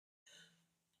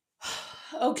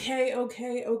Okay.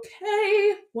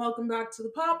 Welcome back to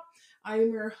the pop. I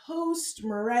am your host,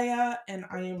 Moraya, and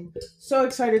I am so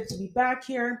excited to be back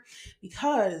here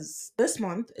because this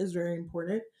month is very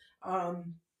important.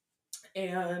 Um,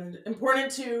 and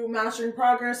important to Mastering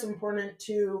Progress, important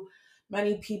to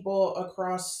many people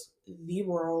across the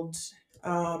world,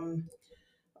 um,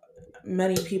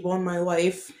 many people in my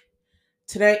life.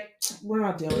 Today, we're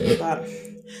not dealing with that.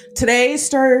 Today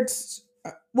starts,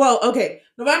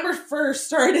 November 1st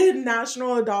started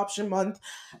National Adoption Month.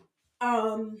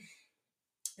 Um,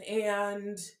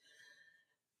 and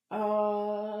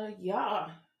yeah,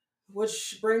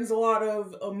 which brings a lot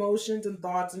of emotions and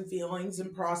thoughts and feelings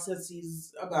and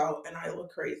processes about, and I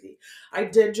look crazy. I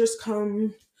did just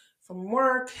come from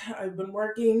work. I've been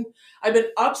working. I've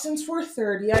been up since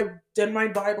 4:30. I did my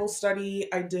Bible study.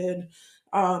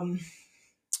 Um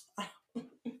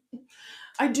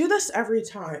I do this every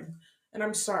time, and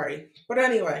I'm sorry. But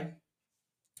anyway,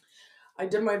 I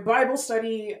did my Bible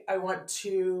study. I went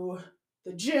to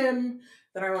the gym.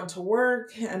 Then I went to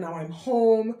work, and now I'm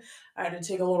home. I had to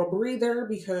take a little breather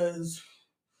because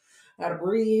I had to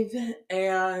breathe.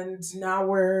 And now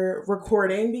we're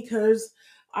recording because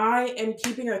I am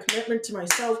keeping a commitment to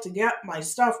myself to get my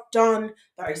stuff done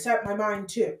that I set my mind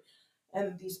to.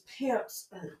 And these pants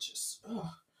are just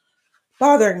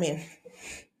bothering me.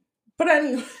 But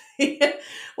anyway,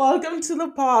 welcome to the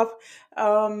pop. I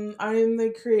am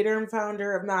the creator and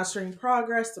founder of Mastering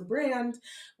Progress, the brand,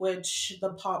 which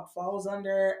the pop falls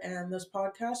under. And this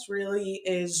podcast really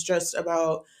is just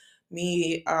about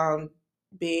me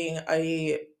being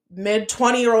a mid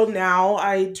 20-year-old now.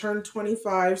 I turned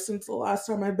 25 since the last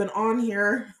time I've been on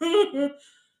here.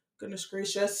 Goodness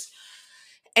gracious.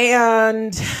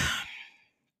 And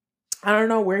I don't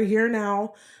know, we're here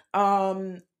now.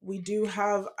 We do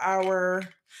have our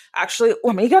actually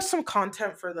let me get some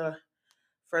content for the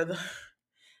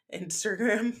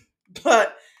Instagram.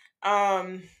 But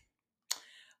um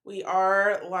we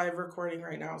are live recording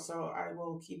right now, so I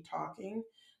will keep talking.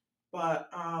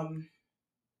 But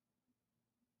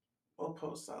we'll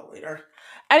post that later.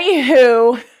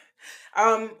 Anywho,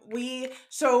 we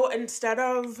so instead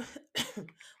of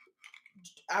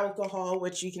alcohol,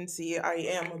 which you can see I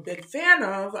am a big fan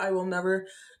of. I will never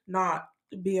not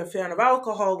be a fan of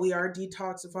alcohol. We are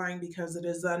detoxifying because it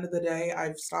is the end of the day.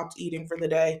 I've stopped eating for the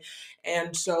day.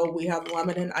 And so we have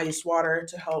lemon and ice water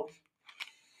to help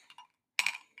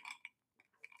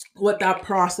with that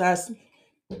process.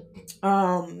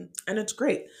 And it's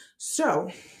great.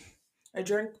 So I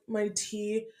drink my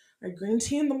tea, my green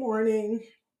tea in the morning.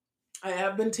 I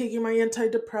have been taking my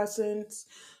antidepressants.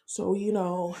 So,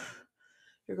 your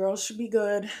girl should be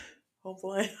good,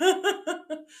 hopefully.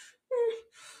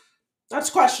 That's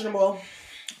questionable,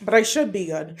 but I should be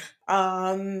good.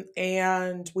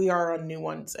 And we are on new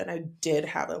ones, and I did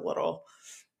have a little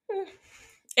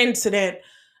incident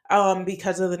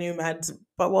because of the new meds,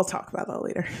 but we'll talk about that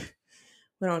later.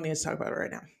 We don't need to talk about it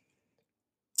right now.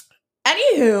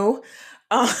 Anywho,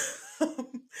 um,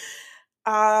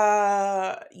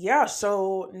 yeah,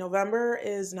 so November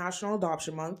is National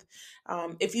Adoption Month.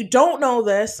 If you don't know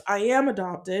this, I am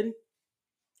adopted.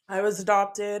 I was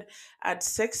adopted at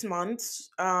 6 months.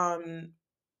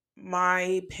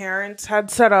 My parents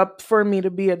had set up for me to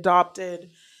be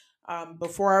adopted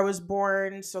before I was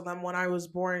born. So then when I was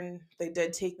born, they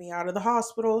did take me out of the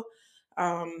hospital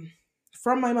um,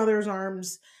 from my mother's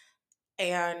arms.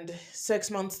 And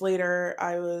 6 months later,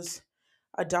 I was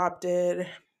adopted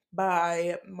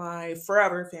by my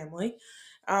forever family.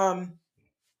 Um,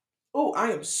 oh,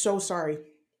 I am so sorry.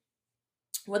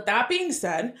 With that being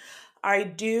said, I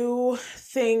do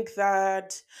think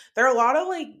that there are a lot of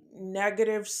like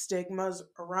negative stigmas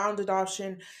around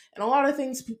adoption and a lot of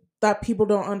things that people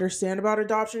don't understand about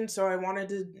adoption. So I wanted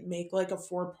to make like a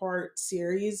 4-part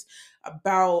series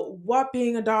about what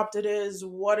being adopted is,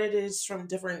 what it is from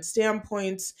different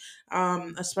standpoints,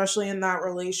 especially in that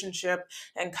relationship,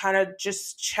 and kind of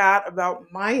just chat about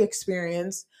my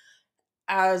experience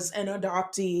as an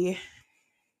adoptee.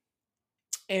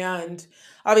 And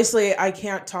obviously I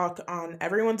can't talk on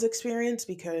everyone's experience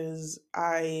because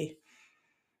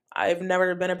I've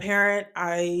never been a parent.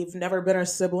 I've never been a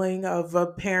sibling of a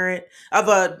parent of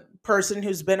a person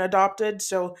who's been adopted,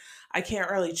 so I can't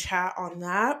really chat on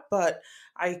that, but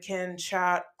I can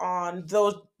chat on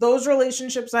those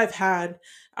relationships I've had.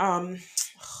 Um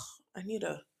I need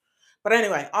to but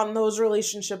anyway, on those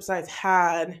relationships I've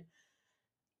had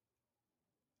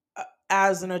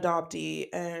as an adoptee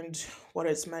and what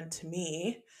it's meant to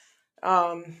me.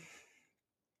 Um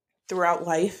throughout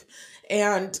life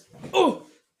and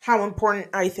how important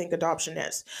I think adoption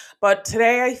is. But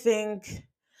today I think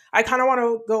I kind of want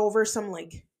to go over some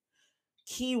like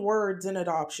key words in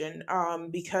adoption,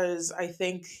 because I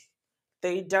think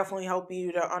they definitely help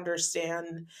you to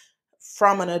understand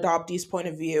from an adoptee's point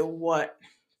of view what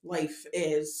life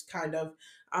is kind of.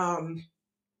 Um,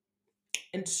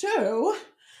 and so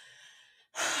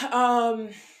um,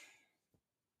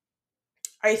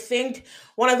 I think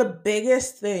one of the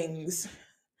biggest things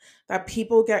that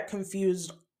people get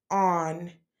confused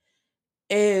on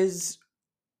is,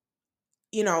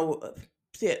 you know,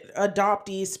 the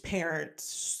adoptees'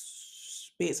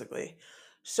 parents, basically.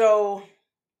 So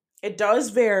it does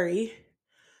vary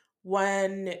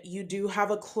when you do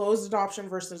have a closed adoption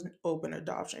versus an open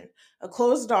adoption. A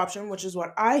closed adoption, which is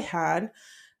what I had,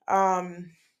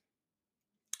 um,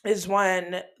 is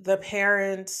when the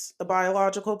parents, the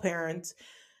biological parents,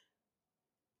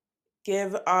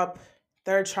 give up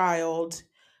their child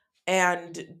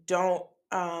and don't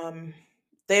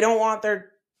they don't want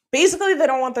their basically they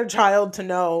don't want their child to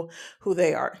know who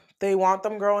they are. They want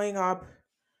them growing up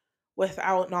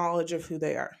without knowledge of who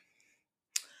they are.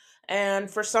 And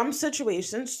for some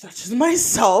situations, such as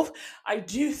myself, I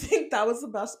do think that was the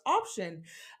best option,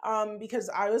 because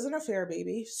I was an affair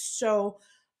baby. So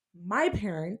my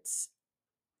parents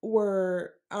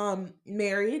were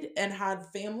married and had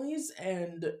families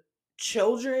and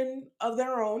children of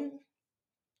their own.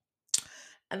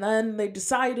 And then they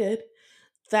decided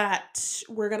that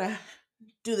we're going to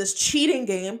do this cheating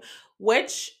game,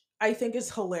 which I think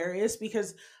is hilarious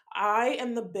because I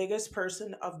am the biggest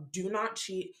person of do not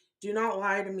cheat, do not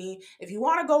lie to me. If you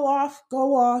want to go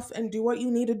off and do what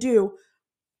you need to do,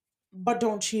 but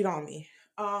don't cheat on me.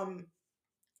 Um,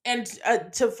 and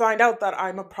to find out that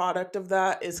I'm a product of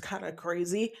that is kind of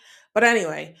crazy. But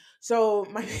anyway, so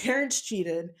my parents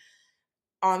cheated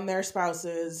on their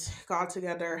spouses, got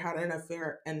together, had an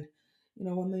affair, and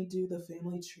when they do the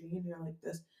family tree and you're like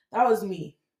this, that was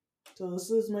me. So this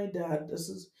is my dad, this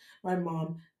is my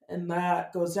mom, and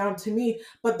that goes down to me.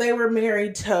 But they were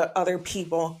married to other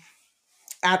people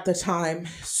at the time.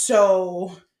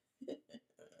 So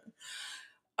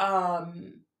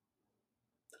um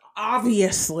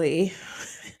obviously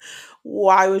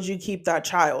why would you keep that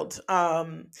child?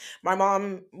 My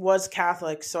mom was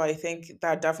Catholic, so I think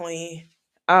that definitely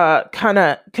kind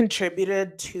of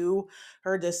contributed to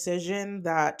her decision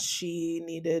that she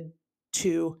needed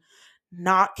to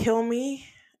not kill me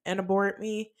and abort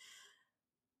me.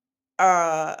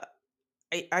 uh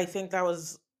I think that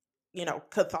was,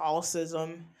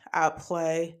 Catholicism at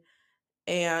play.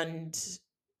 And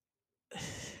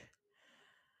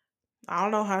I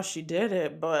don't know how she did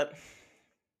it, but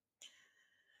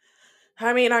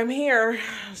I mean, I'm here,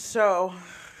 so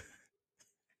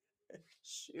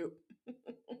shoot.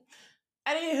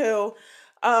 Anywho,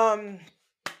 um,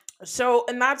 so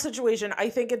in that situation, I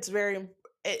think it's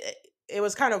it, it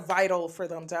was kind of vital for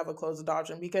them to have a closed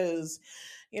adoption because,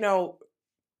 you know,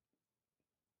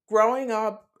 growing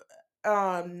up,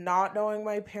 not knowing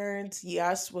my parents,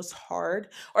 yes, was hard.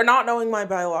 Or not knowing my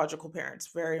biological parents,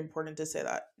 very important to say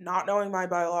that. Not knowing my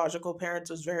biological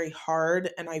parents was very hard,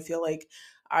 and I feel like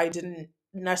I didn't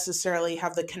necessarily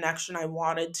have the connection I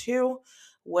wanted to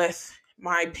with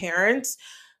my parents.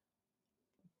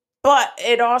 But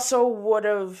it also would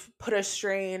have put a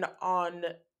strain on,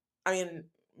 I mean,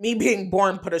 me being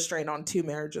born put a strain on two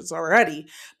marriages already.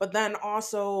 But then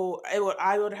also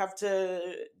I would have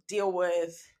to deal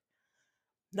with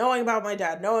knowing about my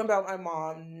dad, knowing about my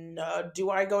mom.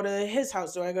 Do I go to his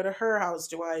house? Do I go to her house?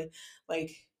 Do I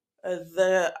like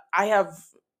the I have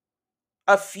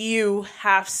a few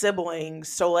half siblings,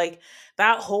 so like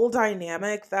that whole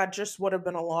dynamic that just would have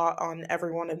been a lot on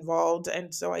everyone involved.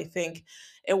 And so I think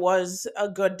it was a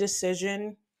good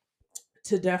decision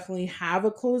to definitely have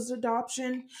a closed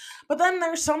adoption. But then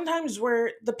there's sometimes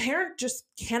where the parent just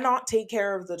cannot take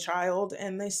care of the child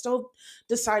and they still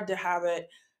decide to have it,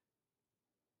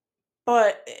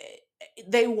 but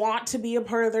they want to be a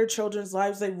part of their children's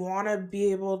lives. They want to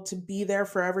be able to be there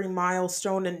for every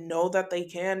milestone and know that they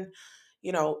can,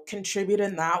 contribute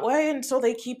in that way. And so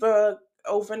they keep a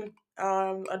open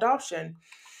adoption,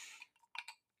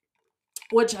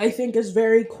 which I think is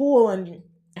very cool and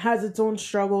has its own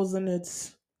struggles in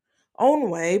its own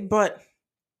way. But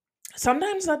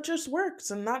sometimes that just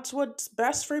works and that's what's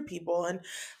best for people, and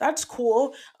that's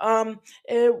cool.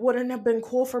 It wouldn't have been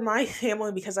cool for my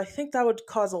family because I think that would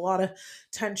cause a lot of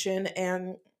tension,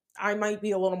 and I might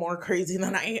be a little more crazy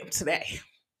than I am today,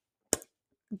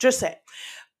 just say.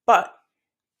 But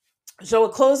so a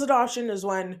closed adoption is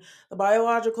when the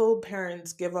biological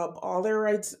parents give up all their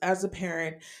rights as a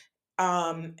parent,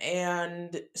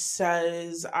 and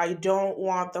says, I don't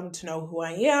want them to know who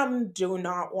I am, do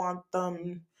not want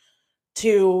them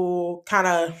to kind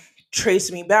of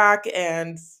trace me back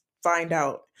and find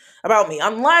out about me,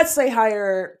 unless they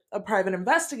hire a private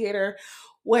investigator,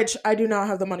 which I do not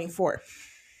have the money for.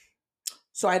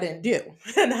 So I didn't do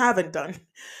and haven't done.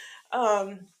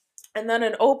 Um, and then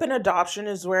an open adoption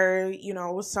is where,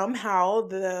 somehow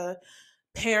the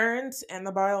parents and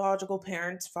the biological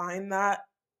parents find that,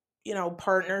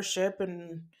 partnership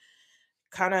and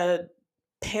kind of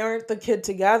parent the kid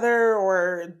together,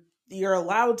 or you're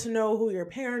allowed to know who your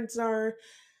parents are.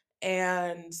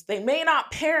 And they may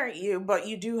not parent you, but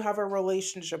you do have a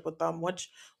relationship with them, which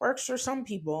works for some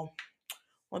people.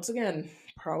 Once again,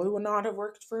 probably would not have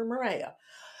worked for Moraya.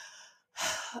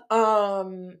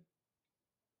 Um,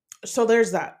 so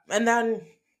there's that. And then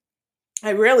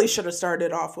I really should have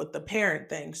started off with the parent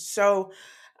thing. So,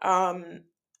 um,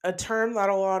 a term that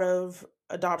a lot of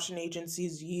adoption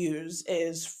agencies use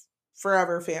is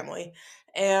forever family.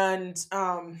 And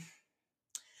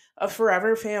a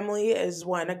forever family is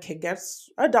when a kid gets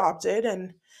adopted,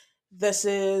 and this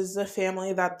is a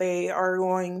family that they are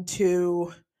going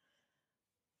to,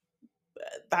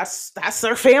 that's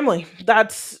their family.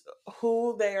 That's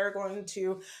who they are going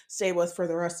to stay with for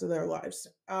the rest of their lives.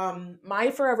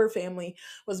 My forever family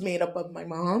was made up of my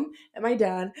mom and my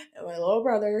dad and my little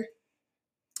brother,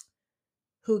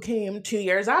 who came 2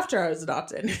 years after I was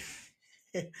adopted.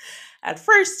 At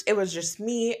first, it was just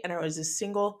me, and I was a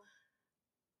single,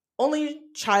 only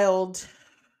child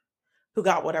who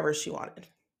got whatever she wanted.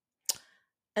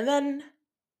 And then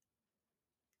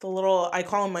the little, I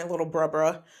call him my little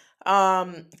brubra,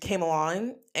 came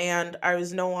along, and I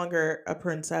was no longer a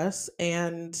princess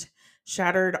and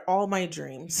shattered all my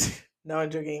dreams. No,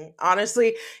 I'm joking.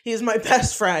 Honestly, he's my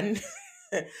best friend.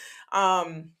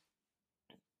 um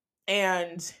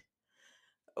and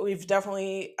we've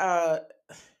definitely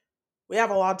we have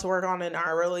a lot to work on in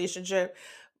our relationship,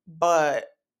 but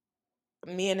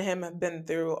me and him have been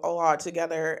through a lot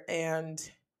together, and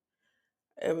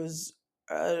it was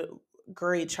a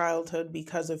great childhood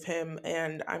because of him,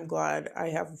 and I'm glad I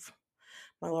have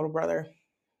my little brother,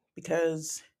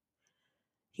 because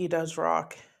he does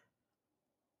rock.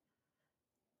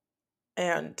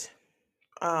 And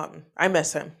I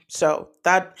miss him. So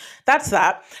that's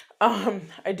that.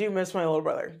 I do miss my little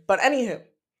brother. But anywho,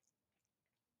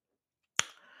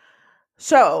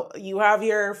 so you have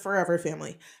your forever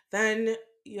family. Then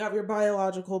you have your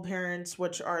biological parents,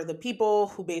 which are the people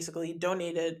who basically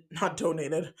donated, not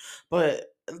donated,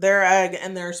 but their egg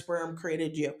and their sperm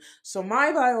created you. So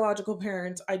my biological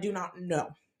parents, I do not know.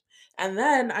 And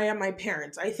then I have my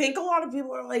parents. I think a lot of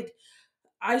people are like,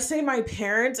 I say my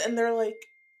parents, and they're like,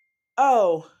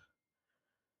 oh,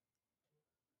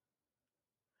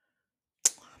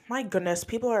 my goodness,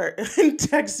 people are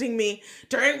texting me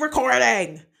during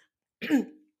recording.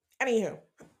 Anywho,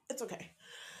 it's okay.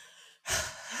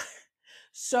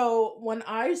 So when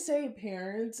I say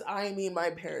parents, I mean my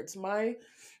parents.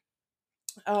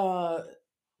 Uh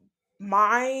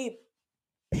my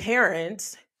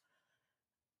parents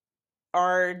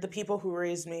are the people who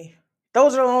raised me.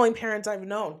 Those are the only parents I've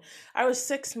known. I was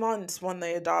 6 months when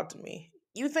they adopted me.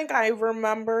 You think I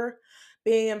remember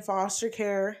being in foster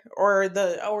care, or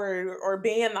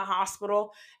being in the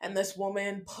hospital and this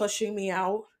woman pushing me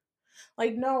out?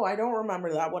 Like, no, I don't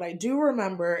remember that. What I do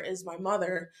remember is my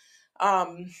mother,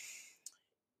 um,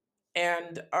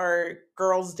 and our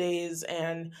girls' days.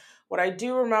 And what I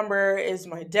do remember is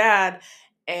my dad.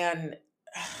 And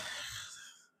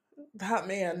that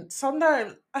man,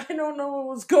 sometimes I don't know what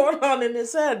was going on in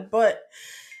his head, but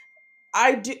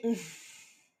I do.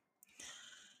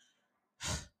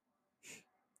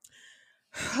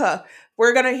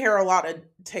 We're gonna hear a lot of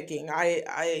ticking.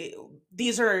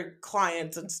 These are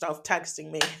clients and stuff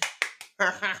texting me,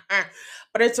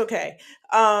 but it's okay.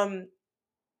 Um,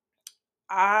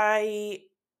 I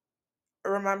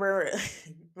remember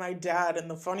my dad and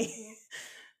the funny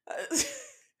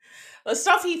the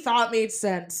stuff he thought made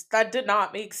sense that did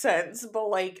not make sense, but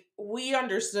like we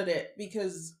understood it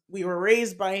because we were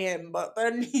raised by him. But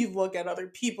then you look at other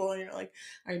people and you're like,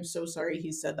 I'm so sorry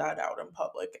he said that out in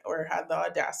public or had the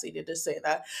audacity to say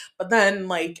that. But then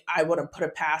like I wouldn't put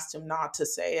it past him not to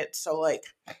say it. So like,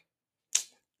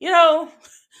 you know,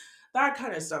 that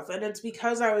kind of stuff. And it's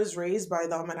because I was raised by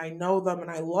them and I know them and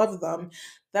I love them,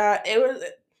 that it was,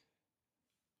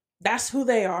 that's who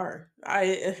they are.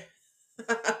 I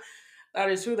that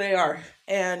is who they are.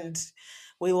 And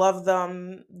we love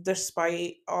them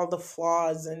despite all the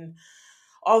flaws and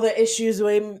all the issues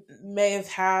we may have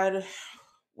had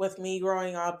with me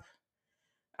growing up.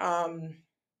 Um,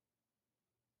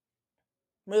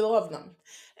 we love them.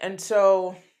 And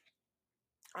so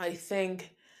I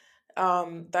think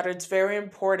that it's very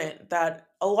important that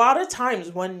a lot of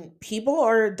times when people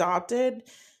are adopted,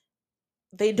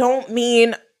 they don't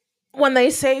mean, when they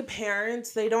say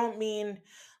parents, they don't mean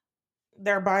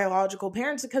their biological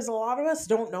parents, because a lot of us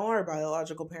don't know our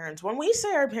biological parents. When we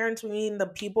say our parents, we mean the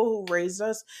people who raised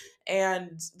us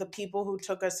and the people who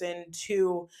took us in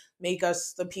to make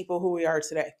us the people who we are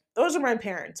today. Those are my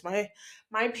parents.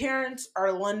 My parents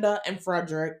are Linda and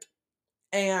Frederick,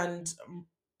 and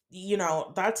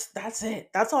that's it.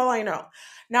 That's all I know.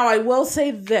 Now I will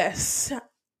say this.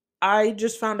 I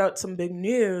just found out some big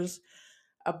news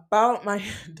about my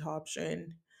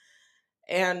adoption,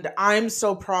 and I'm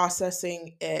still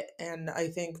processing it, and I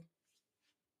think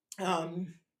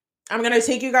um I'm going to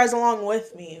take you guys along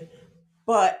with me.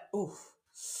 But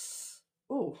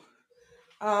ooh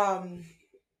um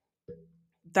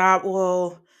that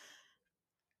will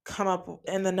come up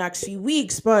in the next few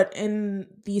weeks. But in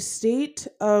the state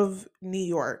of New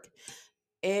York,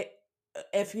 it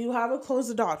if you have a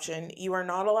closed adoption, you are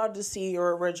not allowed to see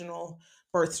your original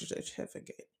birth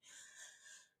certificate.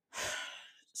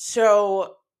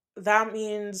 So that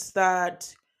means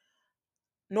that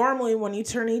normally when you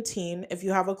turn 18, if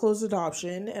you have a closed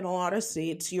adoption in a lot of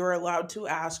states, you're allowed to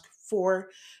ask for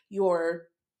your,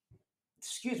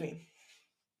 excuse me,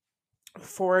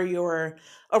 for your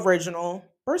original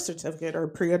birth certificate or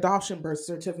pre-adoption birth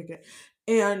certificate.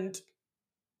 And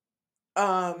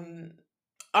um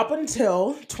up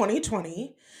until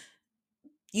 2020,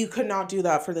 you could not do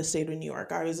that for the state of New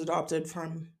York. I was adopted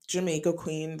from Jamaica,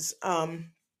 Queens,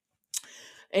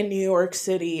 in New York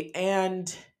City.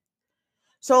 And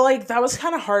so, like, that was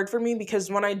kind of hard for me because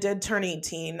when I did turn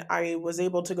 18, I was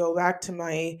able to go back to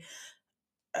my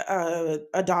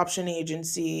adoption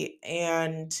agency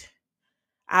and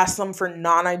ask them for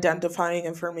non identifying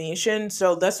information.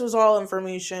 So, this was all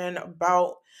information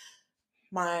about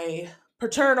my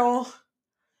paternal,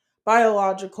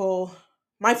 biological,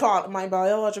 my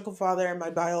biological father and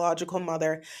my biological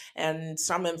mother, and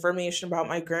some information about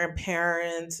my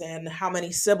grandparents and how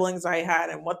many siblings I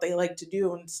had and what they like to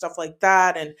do and stuff like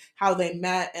that, and how they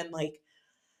met. And like,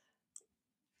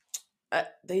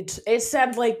 it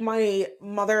said like my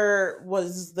mother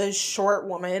was this short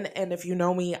woman, and if you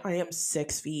know me, I am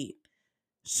 6 feet,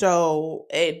 so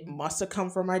it must have come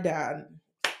from my dad.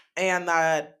 And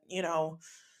that,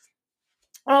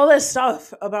 all this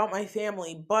stuff about my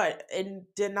family, but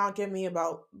it did not give me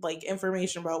about like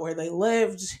information about where they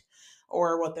lived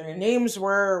or what their names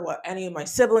were, what any of my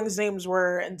siblings' names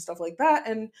were, and stuff like that.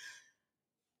 And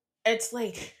it's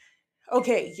like,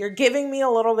 okay, you're giving me a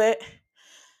little bit,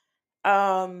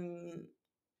 um,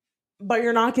 but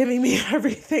you're not giving me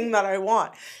everything that I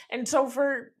want. And so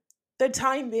for the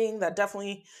time being, that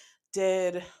definitely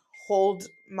did hold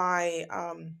my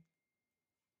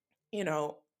you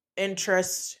know,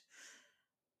 interest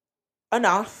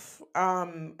enough.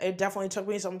 It definitely took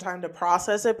me some time to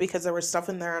process it because there was stuff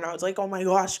in there and I was like, "Oh my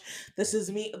gosh, this is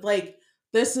me, like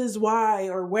this is why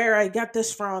or where I get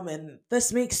this from, and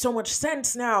this makes so much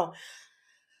sense now."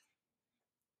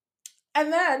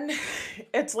 And then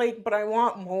it's like, but I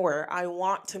want more. I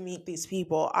want to meet these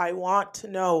people. I want to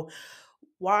know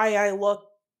why I look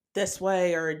this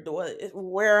way, or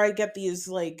where I get these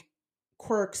like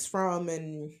quirks from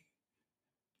and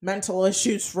mental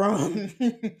issues from.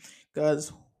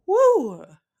 Cuz whoo,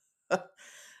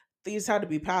 these had to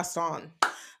be passed on.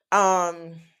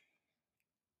 Um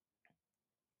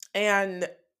and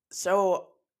so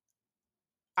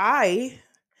I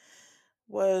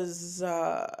was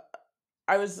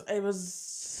it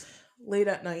was late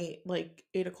at night, like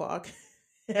 8 o'clock,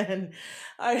 and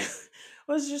I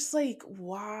was just like,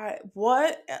 why,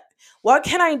 what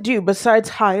can I do besides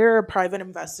hire a private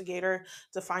investigator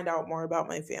to find out more about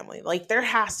my family? Like, there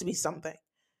has to be something.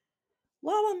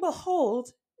 Lo and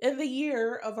behold, in the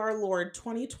year of our Lord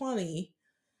 2020,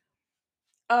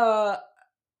 uh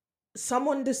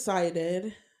someone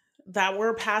decided that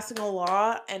we're passing a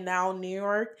law, and now New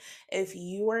York, if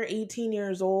you are 18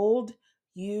 years old,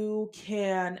 you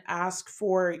can ask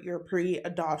for your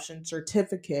pre-adoption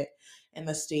certificate in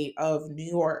the state of New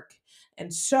York.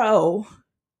 And so,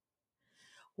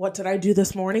 what did I do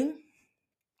this morning?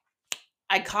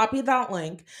 I copied that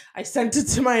link. I sent it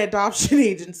to my adoption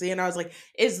agency and I was like,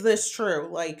 is this true?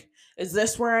 Like, is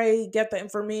this where I get the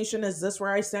information? Is this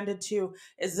where I send it to?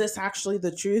 Is this actually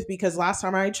the truth? Because last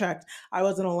time I checked, I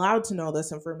wasn't allowed to know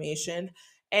this information.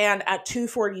 And at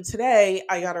 2:40 today,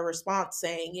 I got a response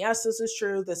saying, yes, this is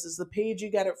true. This is the page you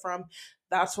get it from.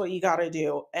 That's what you got to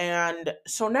do. And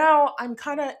so now I'm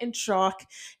kind of in shock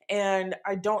and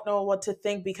I don't know what to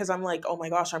think because I'm like, oh my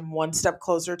gosh, I'm one step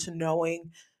closer to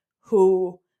knowing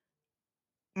who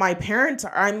my parents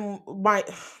are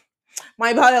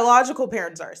my biological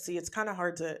parents are. See, it's kind of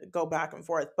hard to go back and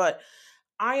forth, but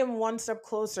I am one step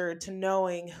closer to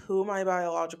knowing who my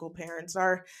biological parents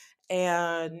are,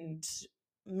 and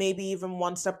maybe even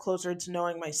one step closer to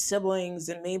knowing my siblings,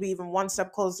 and maybe even one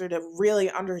step closer to really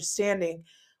understanding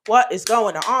what is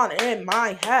going on in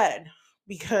my head.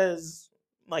 Because,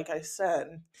 like I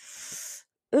said,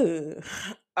 ugh,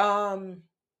 um,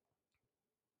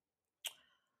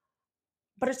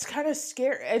 but it's kind of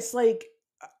scary. It's like,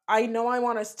 I know I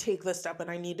want to take this step and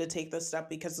I need to take this step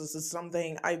because this is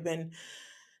something I've been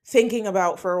thinking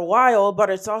about for a while, but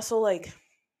it's also like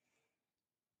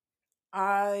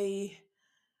I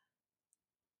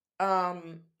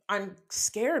I'm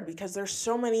scared because there's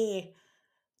so many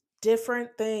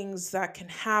different things that can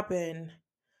happen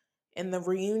in the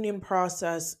reunion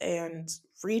process, and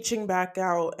reaching back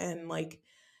out and like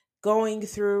going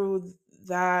through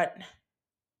that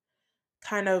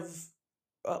kind of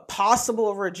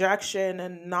possible rejection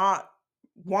and not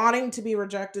wanting to be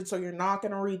rejected, so you're not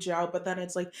going to reach out, but then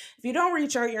it's like if you don't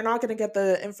reach out you're not going to get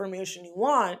the information you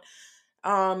want.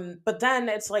 But then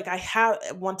it's like I have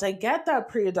once I get that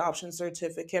pre-adoption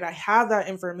certificate, I have that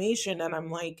information and I'm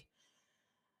like,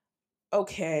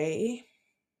 okay,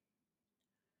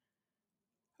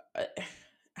 uh,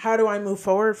 how do I move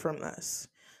forward from this?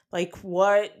 Like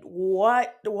what do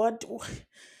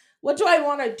I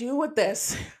want to do with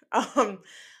this? Um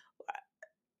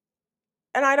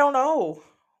and I don't know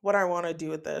what I want to do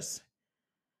with this.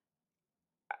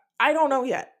 I don't know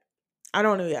yet. I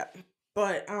don't know yet.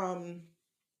 But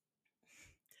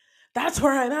that's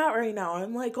where I'm at right now.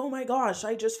 I'm like, oh my gosh,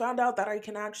 I just found out that I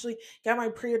can actually get my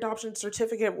pre adoption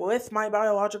certificate with my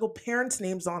biological parents'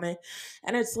 names on it.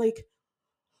 And it's like,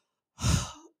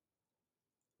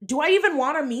 do I even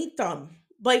want to meet them?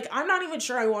 Like, I'm not even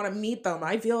sure I want to meet them.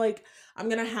 I feel like I'm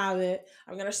going to have it.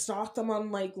 I'm going to stalk them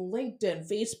on like LinkedIn,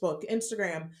 Facebook,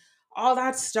 Instagram, all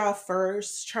that stuff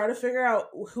first, try to figure out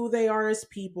who they are as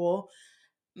people.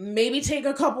 Maybe take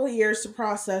a couple of years to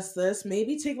process this.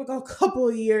 Maybe take like a couple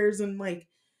of years and like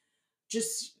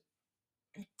just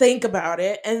think about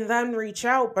it and then reach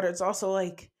out. But it's also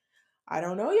like I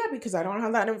don't know yet because I don't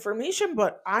have that information,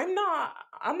 but I'm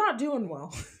not doing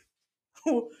well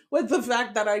with the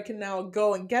fact that I can now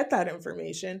go and get that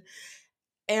information,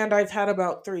 and I've had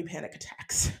about 3 panic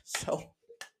attacks. So,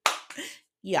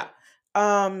 yeah.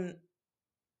 Um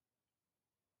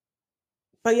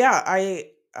but yeah,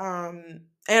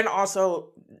 and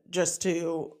also just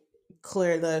to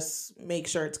clear this, make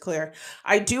sure it's clear.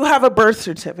 I do have a birth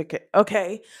certificate,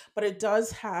 okay? But it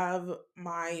does have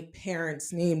my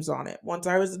parents' names on it. Once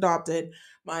I was adopted,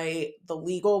 my the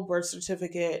legal birth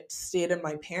certificate stated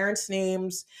my parents'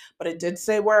 names, but it did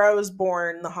say where I was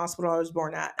born, the hospital I was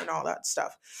born at, and all that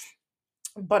stuff,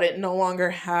 but it no longer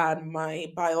had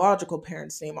my biological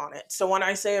parents' name on it. So when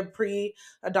I say a pre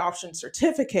adoption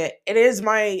certificate, it is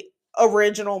my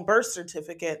original birth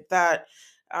certificate that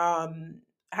um,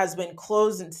 has been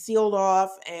closed and sealed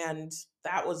off, and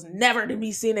that was never to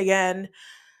be seen again.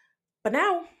 But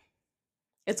now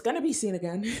it's going to be seen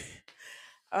again.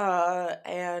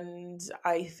 And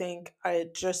I think I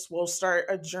just will start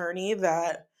a journey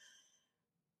that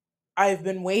I've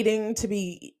been waiting to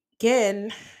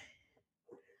begin.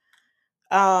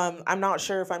 I'm not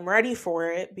sure if I'm ready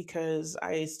for it because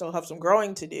I still have some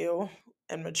growing to do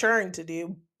and maturing to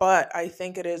do, but I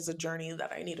think it is a journey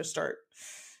that I need to start.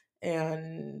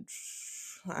 And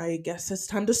I guess it's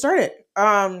time to start it.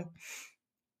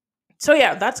 So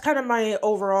yeah, that's kind of my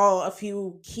overall a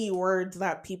few keywords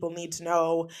that people need to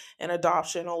know in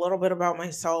adoption, a little bit about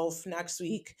myself. Next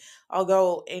week, I'll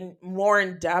go in more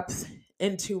in depth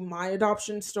into my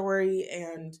adoption story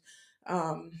and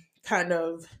kind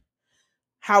of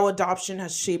how adoption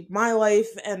has shaped my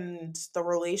life and the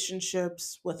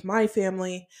relationships with my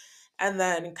family, and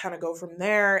then kind of go from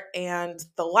there. And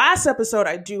the last episode,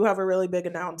 I do have a really big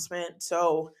announcement.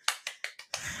 So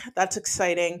that's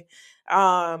exciting.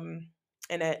 Um,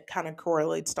 and it kind of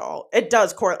correlates to all, it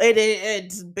does correlate,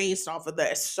 it's based off of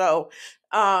this. So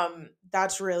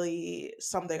that's really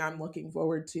something I'm looking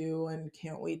forward to and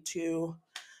can't wait to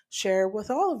share with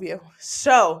all of you.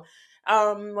 So,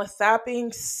 with that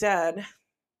being said,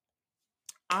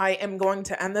 I am going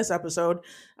to end this episode.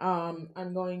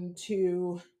 I'm going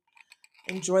to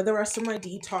enjoy the rest of my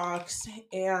detox,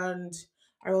 and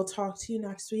I will talk to you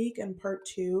next week in part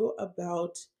 2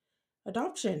 about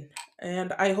adoption.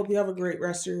 And I hope you have a great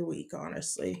rest of your week,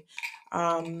 honestly.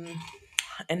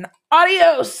 And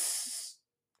adios,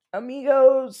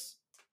 amigos.